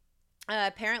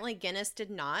 apparently Guinness did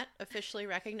not officially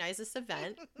recognize this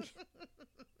event.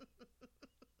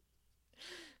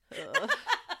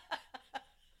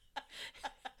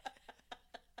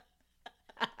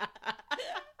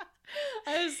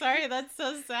 I'm sorry, that's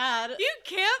so sad. You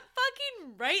can't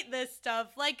fucking write this stuff.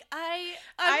 Like I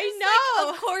know.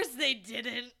 Like, of course they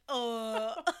didn't.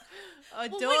 Oh,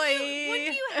 Wouldn't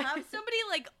you have somebody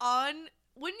like on?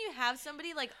 Wouldn't you have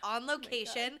somebody like on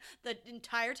location the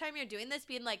entire time you're doing this,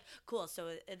 being like, "Cool,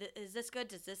 so is this good?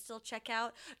 Does this still check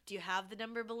out? Do you have the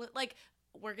number balloon? Like,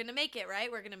 we're gonna make it,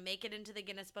 right? We're gonna make it into the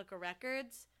Guinness Book of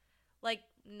Records." Like,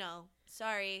 no,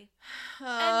 sorry.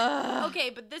 And, okay,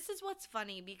 but this is what's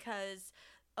funny because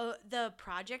the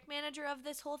project manager of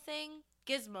this whole thing,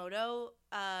 Gizmodo,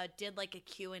 did like a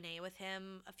Q&A with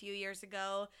him a few years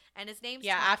ago, and his name's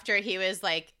Tom. After he was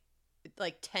like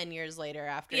 10 years later,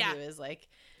 after he was like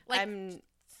I'm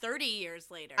 30 years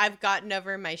later. I've gotten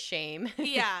over my shame.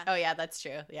 Yeah. Oh yeah, that's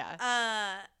true. Yeah.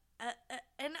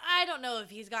 And I don't know if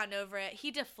he's gotten over it.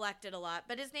 He deflected a lot,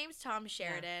 but his name's Tom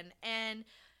Sheridan, and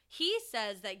he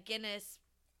says that Guinness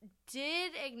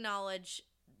did acknowledge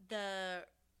the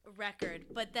record,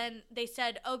 but then they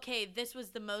said, okay, this was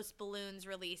the most balloons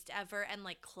released ever, and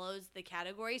like closed the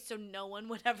category so no one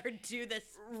would ever do this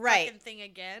fucking thing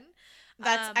again.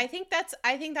 I think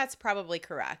that's probably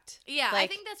correct. Yeah, like, I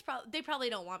think that's they probably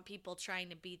don't want people trying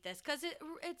to beat this because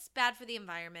it's bad for the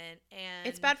environment, and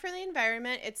it's bad for the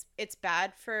environment. It's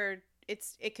bad for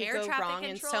it could go wrong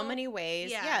in so many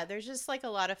ways. Yeah, there's just like a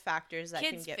lot of factors that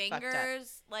kids' can get fingers, fucked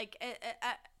up. like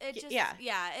it just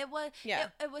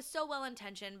it was so well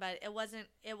intentioned, but it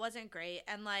wasn't great,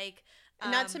 and like.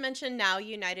 Not to mention now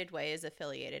United Way is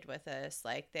affiliated with us.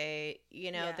 Like they,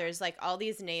 there's like all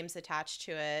these names attached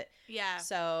to it. Yeah.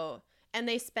 So, and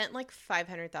they spent like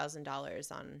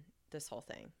 $500,000 on this whole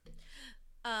thing.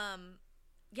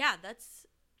 Yeah, that's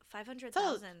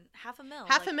 500,000, $500,000.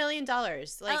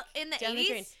 $500,000. Like in the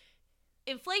 80s,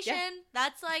 inflation,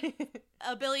 that's like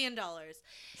 $1 billion.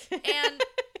 And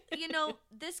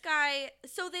this guy,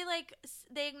 so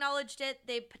they acknowledged it.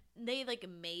 They like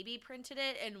maybe printed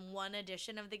it in one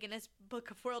edition of the Guinness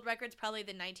Book of World Records, probably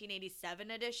the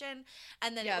 1987 edition.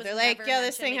 And then they're like,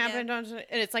 this thing happened on, and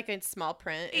it's like in small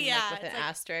print, and with an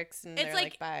asterisk, and they're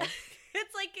like, bye.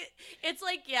 It's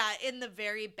like in the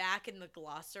very back in the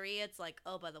glossary, it's like,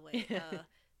 oh, by the way,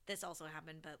 this also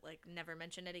happened, but like never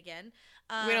mention it again.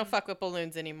 We don't fuck with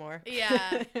balloons anymore.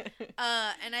 Yeah.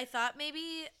 And I thought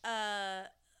maybe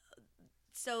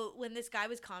so when this guy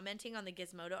was commenting on the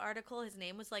Gizmodo article, his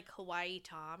name was like Hawaii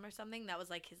Tom or something. That was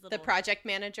like his little... The project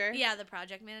manager? Yeah, the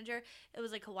project manager. It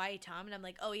was like Hawaii Tom. And I'm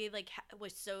like, oh, he like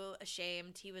was so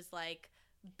ashamed. He was like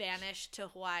banished to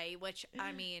Hawaii, which,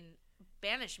 I mean,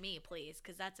 banish me, please,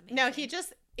 because that's amazing. No, he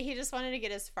just wanted to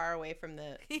get as far away from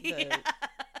the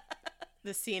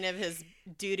scene of his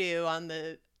doo-doo on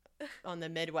the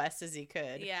Midwest as he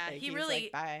could. Yeah, like,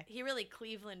 he really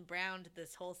Cleveland Browned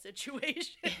this whole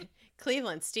situation.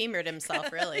 Cleveland steamered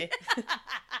himself, really.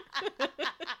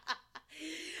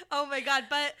 Oh my god,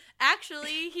 but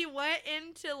actually he went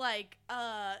into like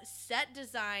set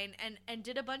design and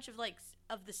did a bunch of like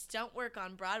of the stunt work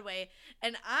on Broadway,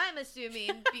 and I'm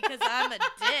assuming because I'm a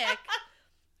dick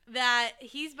that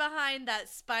he's behind that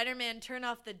Spider-Man turn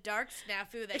off the dark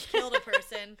snafu that killed a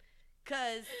person.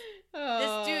 Because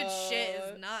this dude's shit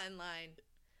is not in line.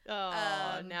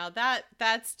 Oh, now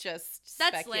that's just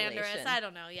that's slanderous. I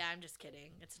don't know. Yeah, I'm just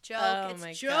kidding. It's a joke. Oh, it's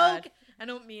a joke. God. I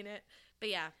don't mean it. But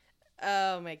yeah.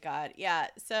 Oh my god. Yeah.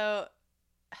 So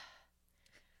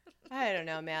I don't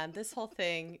know, man. This whole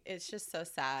thing is just so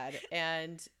sad.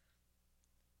 And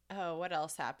what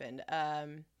else happened?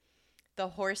 The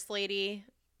horse lady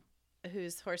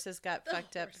whose horses got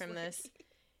fucked up from this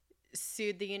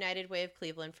sued the United Way of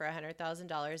Cleveland for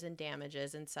 $100,000 in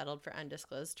damages and settled for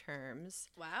undisclosed terms.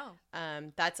 Wow.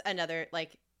 That's another,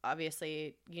 like,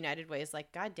 obviously United Way is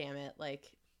like, God damn it,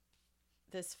 like,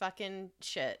 this fucking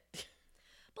shit.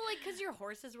 But, like, because your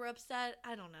horses were upset?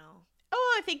 I don't know.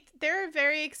 Oh, I think they're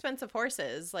very expensive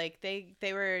horses. Like, they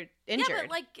were injured. Yeah, but,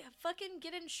 like, fucking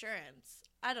get insurance.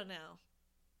 I don't know.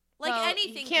 Like,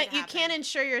 anything you can't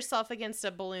insure yourself against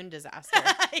a balloon disaster.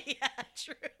 Yeah,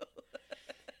 true.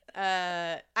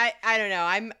 I don't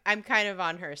know. I'm kind of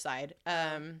on her side.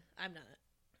 I'm not.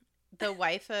 The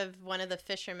wife of one of the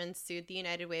fishermen sued the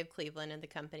United Way of Cleveland and the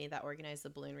company that organized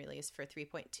the balloon release for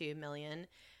 $3.2 million,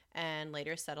 and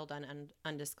later settled on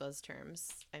undisclosed terms.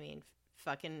 I mean,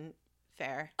 fucking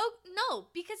fair. Oh, no,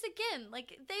 because again,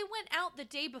 like, they went out the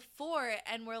day before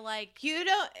and were like...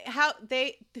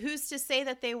 Who's to say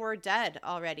that they were dead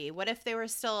already? What if they were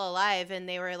still alive and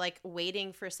they were, like,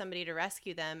 waiting for somebody to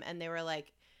rescue them and they were,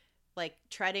 like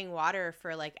treading water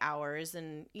for, like, hours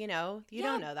and, you don't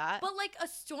know that. But, like, a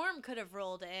storm could have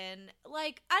rolled in.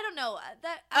 Like, I don't know.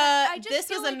 I just this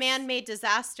was a man-made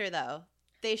disaster, though.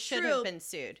 They should have been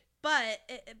sued. But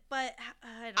I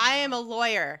don't know. I am a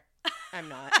lawyer. I'm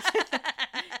not.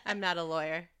 I'm not a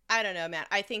lawyer. I don't know, man.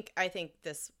 I think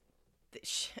this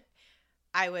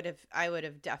I would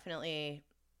have definitely,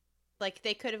 like,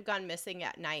 they could have gone missing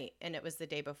at night and it was the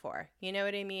day before. You know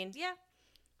what I mean? Yeah.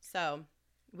 So,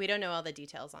 we don't know all the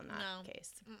details on that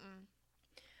case.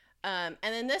 And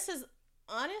then this is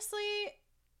honestly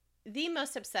the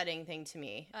most upsetting thing to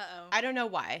me. Uh-oh. I don't know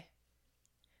why.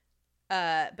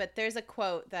 But there's a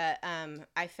quote that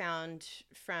I found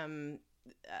from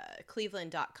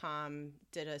Cleveland.com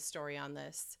did a story on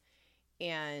this.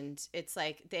 And it's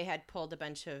like they had pulled a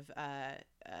bunch of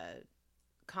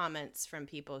comments from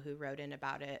people who wrote in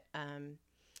about it.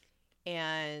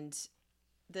 And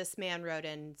this man wrote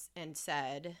in and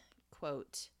said,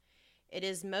 quote, "It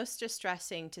is most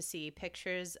distressing to see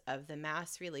pictures of the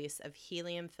mass release of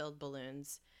helium-filled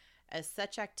balloons, as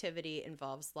such activity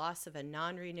involves loss of a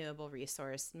non-renewable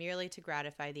resource merely to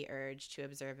gratify the urge to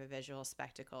observe a visual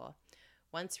spectacle.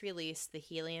 Once released, the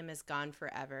helium is gone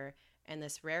forever, and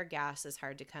this rare gas is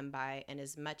hard to come by and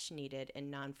is much needed in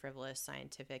non-frivolous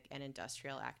scientific and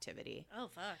industrial activity." Oh,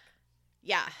 fuck.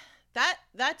 Yeah.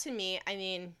 That to me, I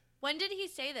mean... When did he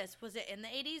say this? Was it in the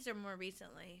 80s or more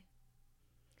recently?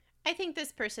 I think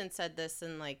this person said this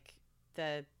in, like,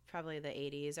 probably the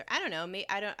 80s, or I don't know.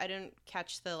 I don't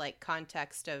catch the, like,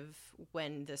 context of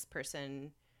when this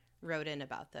person wrote in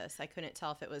about this. I couldn't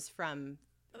tell if it was from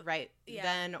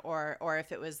then or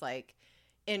if it was, like,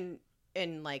 in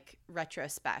like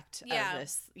retrospect of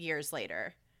this years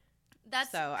later.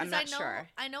 I'm not sure.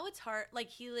 I know it's hard. Like,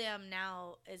 helium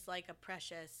now is like a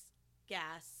precious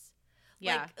gas.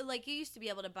 Yeah. Like you used to be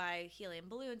able to buy helium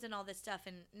balloons and all this stuff,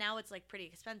 and now it's like pretty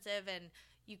expensive, and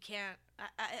you can't.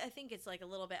 I think it's like a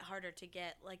little bit harder to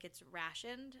get. Like, it's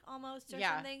rationed almost or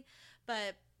something.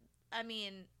 But I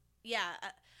mean, yeah.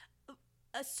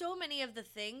 So many of the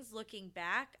things, looking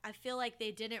back, I feel like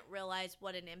they didn't realize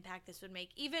what an impact this would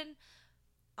make, even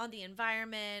on the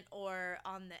environment or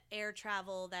on the air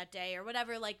travel that day or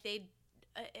whatever. Like, it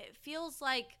feels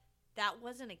like that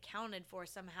wasn't accounted for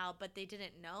somehow, but they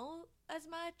didn't know as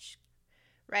much.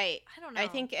 Right. I don't know. I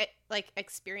think like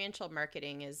experiential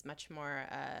marketing is much more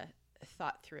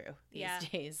thought through these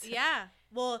days. Yeah.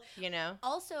 Well,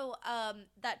 also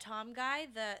that Tom guy,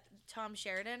 Tom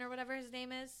Sheridan or whatever his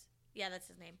name is. Yeah, that's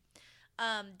his name.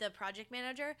 The project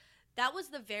manager, that was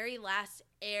the very last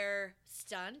air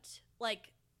stunt,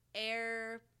 like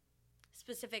air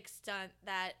specific stunt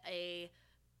that a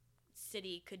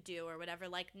city could do or whatever.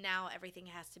 Like, now everything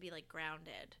has to be, like,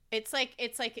 grounded. It's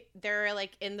like they're,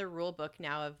 like, in the rule book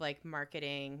now of, like,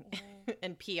 marketing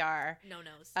and PR.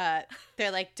 No-nos.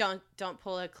 They're like, don't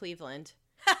pull a Cleveland.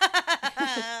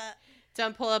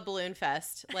 Don't pull a Balloon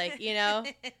Fest. Like,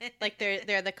 like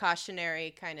they're the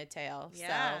cautionary kind of tale.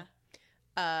 Yeah.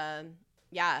 So,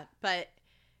 yeah, but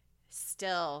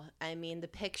still, I mean, the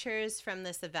pictures from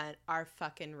this event are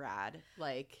fucking rad.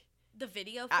 Like, the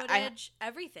video footage,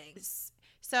 everything.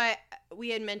 So we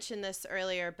had mentioned this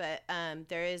earlier, but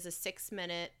there is a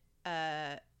 6-minute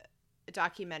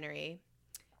documentary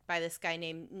by this guy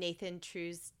named Nathan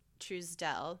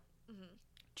Truesdell. Mm-hmm.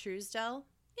 Truesdell?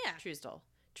 Yeah.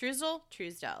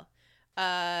 Truesdell.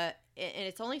 And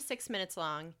it's only 6 minutes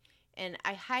long, and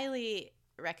I highly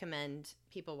recommend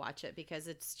people watch it because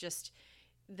it's just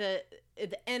the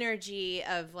energy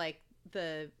of, like,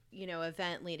 the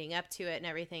event leading up to it and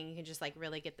everything. You can just, like,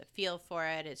 really get the feel for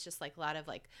it. It's just, like, a lot of,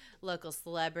 like, local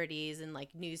celebrities and, like,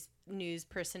 news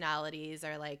personalities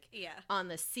are, like, on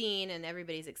the scene, and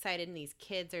everybody's excited, and these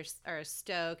kids are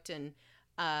stoked, and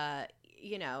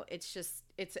it's just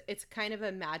it's kind of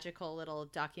a magical little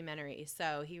documentary.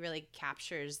 So he really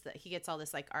captures that. He gets all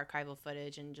this, like, archival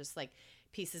footage and just, like,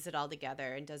 pieces it all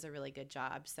together and does a really good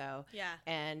job. So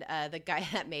and the guy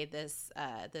that made this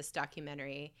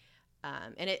documentary,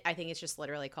 and I think it's just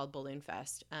literally called Balloon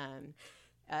Fest.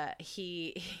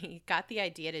 He got the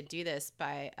idea to do this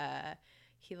by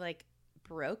he, like,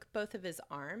 broke both of his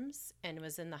arms and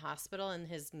was in the hospital, and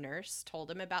his nurse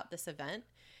told him about this event,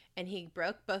 and he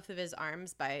broke both of his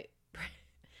arms by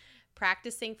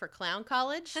practicing for clown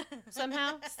college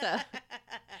somehow.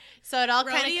 So it all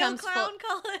kind of comes clown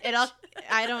college.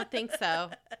 I don't think so.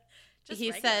 Just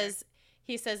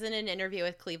he says in an interview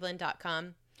with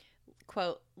Cleveland.com,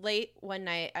 quote, late one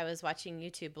night I was watching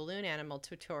YouTube balloon animal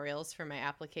tutorials for my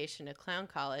application to clown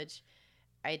college.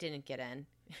 I didn't get in.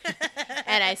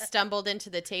 And I stumbled into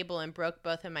the table and broke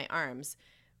both of my arms.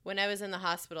 When I was in the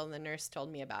hospital, the nurse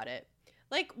told me about it.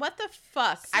 Like, what the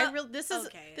fuck? This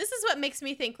is what makes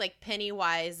me think, like,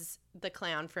 Pennywise the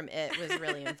clown from It was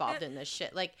really involved in this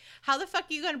shit. Like, how the fuck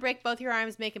are you gonna break both your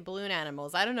arms making balloon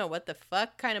animals? I don't know what the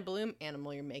fuck kind of balloon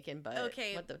animal you're making, but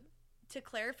what the... To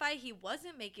clarify, he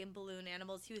wasn't making balloon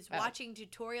animals. He was watching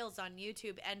tutorials on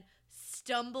YouTube and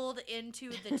stumbled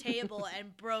into the table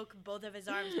and broke both of his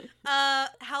arms.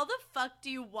 How the fuck do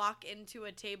you walk into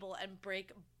a table and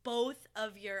break both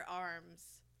of your arms?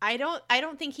 I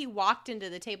don't think he walked into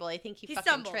the table. I think he fucking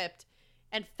stumbled. Tripped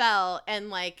and fell and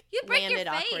like you break landed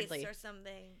your face awkwardly or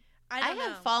something. I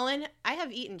have fallen. I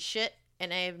have eaten shit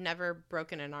and I have never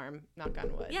broken an arm. Knock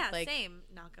on wood. Yeah, like, same.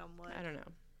 Knock on wood. I don't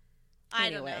know. I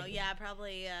don't know. Yeah,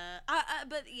 probably.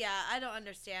 But yeah, I don't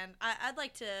understand. I'd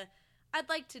like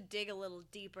to dig a little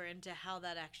deeper into how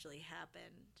that actually happened.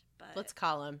 But let's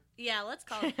call him. Yeah, let's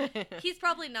call him. He's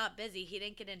probably not busy. He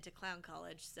didn't get into clown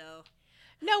college, so.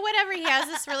 No, whatever. He has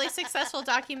this really successful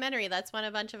documentary that's won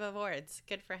a bunch of awards.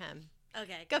 Good for him.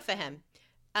 Okay. Good for him.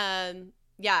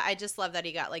 Yeah, I just love that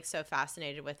he got like so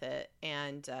fascinated with it,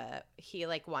 and he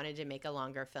like wanted to make a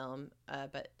longer film,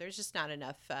 but there's just not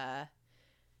enough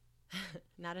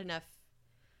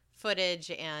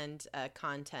footage and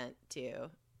content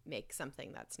to make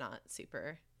something that's not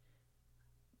super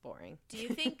boring. Do you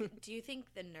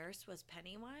think the nurse was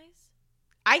Pennywise?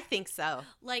 I think so.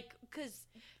 Like, because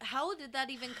how did that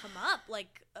even come up?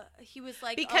 Like, he was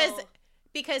like,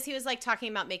 because he was like talking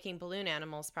about making balloon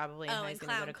animals probably, and he's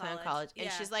going to go to clown college. Yeah.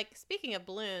 And she's like, speaking of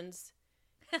balloons,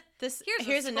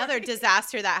 here's another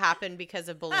disaster that happened because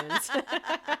of balloons.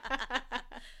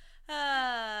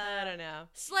 I don't know.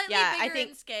 Slightly bigger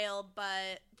in scale,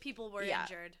 but people were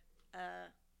injured.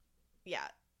 Yeah.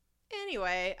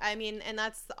 Anyway, I mean, and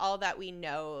that's all that we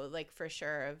know, like, for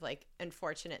sure, of, like,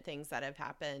 unfortunate things that have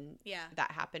happened. Yeah.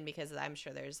 That happened because I'm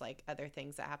sure there's, like, other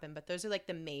things that happen. But those are, like,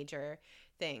 the major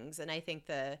things. And I think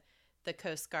the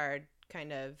Coast Guard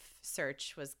kind of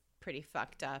search was pretty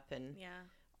fucked up. And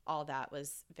all that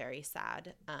was very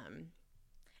sad.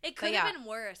 It could have been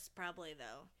worse, probably,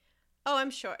 though. Oh,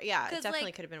 I'm sure. Yeah, it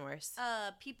definitely could have been worse.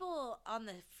 People on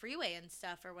the freeway and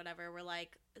stuff or whatever were,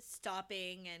 like,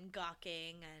 stopping and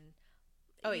gawking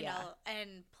and, you know,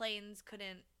 and planes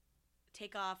couldn't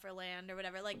take off or land or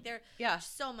whatever. Like,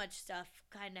 so much stuff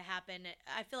kind of happened.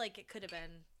 I feel like it could have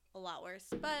been a lot worse,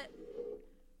 but...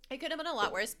 It could have been a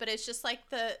lot worse, but it's just, like,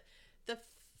 the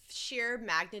sheer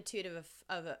magnitude of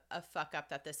a fuck up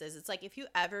that this is. It's like, if you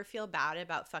ever feel bad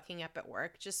about fucking up at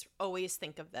work, just always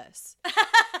think of this.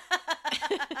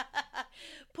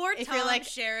 Poor Tom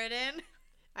Sheridan.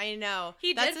 I know.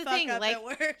 That's the thing. Like, at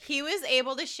work. He was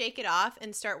able to shake it off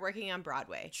and start working on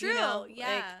Broadway. True. You know?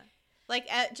 Yeah.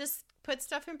 Just put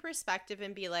stuff in perspective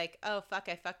and be like, oh, fuck,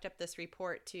 I fucked up this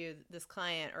report to this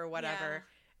client or whatever.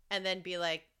 Yeah. And then be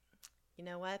like, you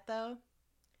know what, though?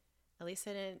 At least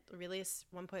I didn't release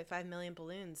 1.5 million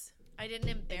balloons. I didn't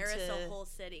embarrass a whole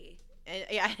city.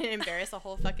 I didn't embarrass a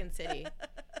whole fucking city.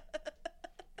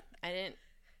 I didn't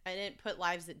put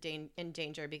lives in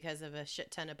danger because of a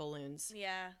shit ton of balloons.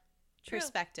 Yeah. True.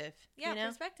 Perspective. Yeah, you know?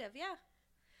 Perspective, yeah.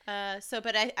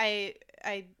 But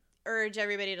I urge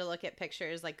everybody to look at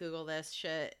pictures, like Google this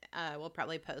shit. We'll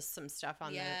probably post some stuff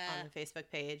on the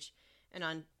Facebook page and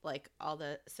on like all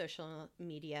the social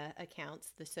media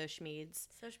accounts, the social meds.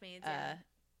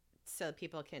 So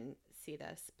people can see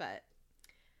this. But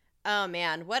oh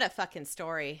man, what a fucking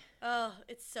story. Oh,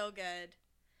 it's so good.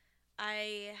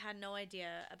 I had no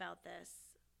idea about this.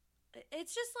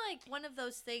 It's just like one of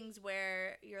those things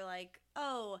where you're like,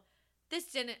 oh, this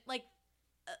didn't like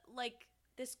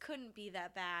this couldn't be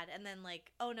that bad, and then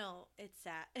like, oh no, it's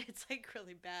sad. It's like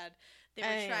really bad. They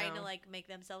were trying to like make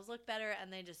themselves look better,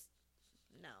 and they just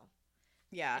no.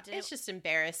 Yeah, it's just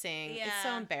embarrassing. Yeah. It's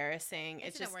so embarrassing.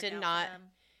 It just did not.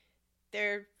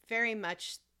 They're very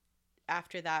much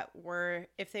after that were,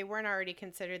 if they weren't already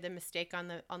considered the mistake on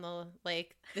the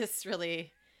lake, this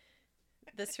really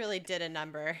did a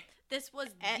number. This was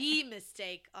the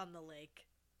mistake on the lake.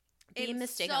 In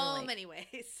so many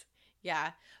ways.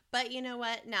 Yeah. But you know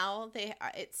what? Now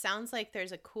it sounds like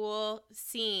there's a cool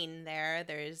scene there.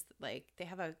 There's like, they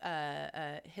have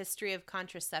a history of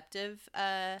contraceptive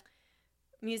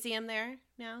museum there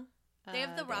now. They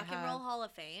have the Rock and Roll Hall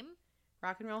of Fame.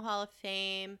 Rock and Roll Hall of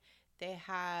Fame. They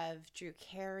have Drew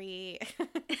Carey.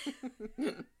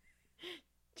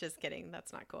 Just kidding.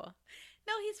 That's not cool.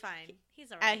 No, he's fine.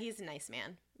 He's all right. He's a nice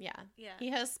man. Yeah. Yeah. He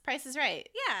hosts Price is Right.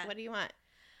 Yeah. What do you want?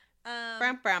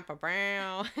 Brown, brown, brown,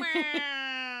 brown.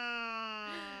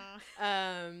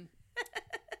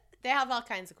 They have all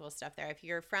kinds of cool stuff there. If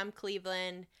you're from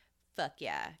Cleveland, fuck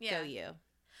yeah. Go you.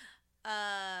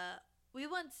 We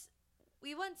once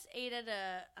ate at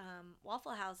a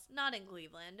Waffle House, not in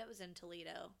Cleveland. It was in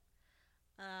Toledo.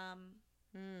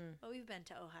 But we've been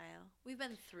to Ohio. We've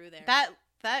been through there.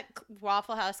 That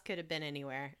Waffle House could have been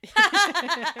anywhere. It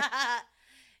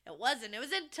wasn't. It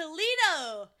was in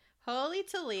Toledo. Holy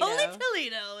Toledo. Holy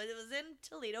Toledo. It was in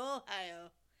Toledo, Ohio.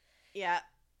 Yeah.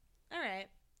 All right.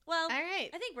 Well, all right.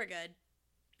 I think we're good.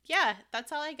 Yeah,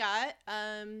 that's all I got.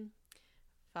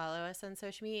 Follow us on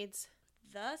social medias.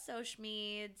 The social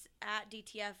medias at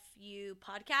DTFU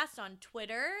Podcast on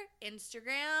Twitter,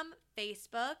 Instagram,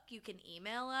 Facebook. You can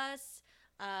email us.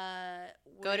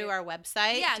 Go to our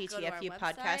website,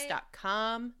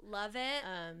 dtfupodcast.com. Love it.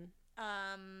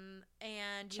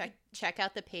 And check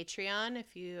out the Patreon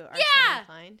if you are so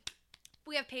inclined.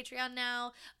 We have Patreon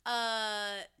now.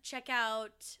 Check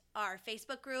out our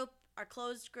Facebook group, our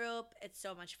closed group. It's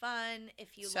so much fun.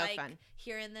 If you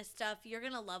hearing this stuff, you're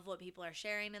going to love what people are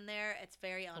sharing in there. It's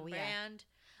very on brand.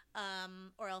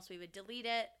 Or else we would delete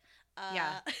it.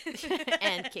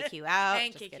 And kick you out.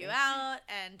 And kick you out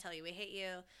and tell you we hate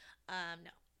you. No.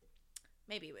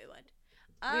 Maybe we would.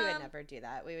 We would never do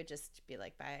that. We would just be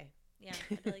like, bye. Yeah.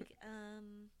 I'd be like,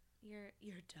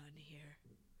 you're done here.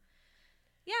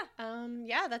 Yeah.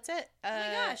 Yeah, that's it. Oh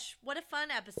my gosh. What a fun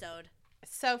episode.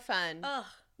 So fun. Ugh.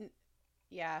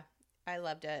 Yeah. I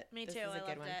loved it. Me too. I loved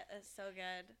it. It's so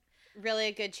good. Really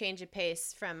a good change of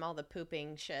pace from all the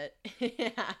pooping shit.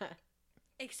 Yeah.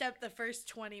 Except the first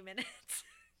 20 minutes.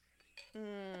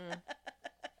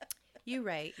 You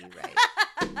right.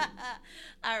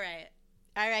 All right.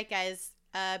 All right, guys.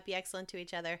 Be excellent to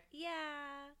each other. Yeah.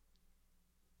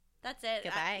 That's it.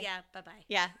 Goodbye. Yeah. Bye-bye.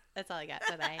 Yeah. That's all I got.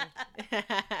 Bye-bye.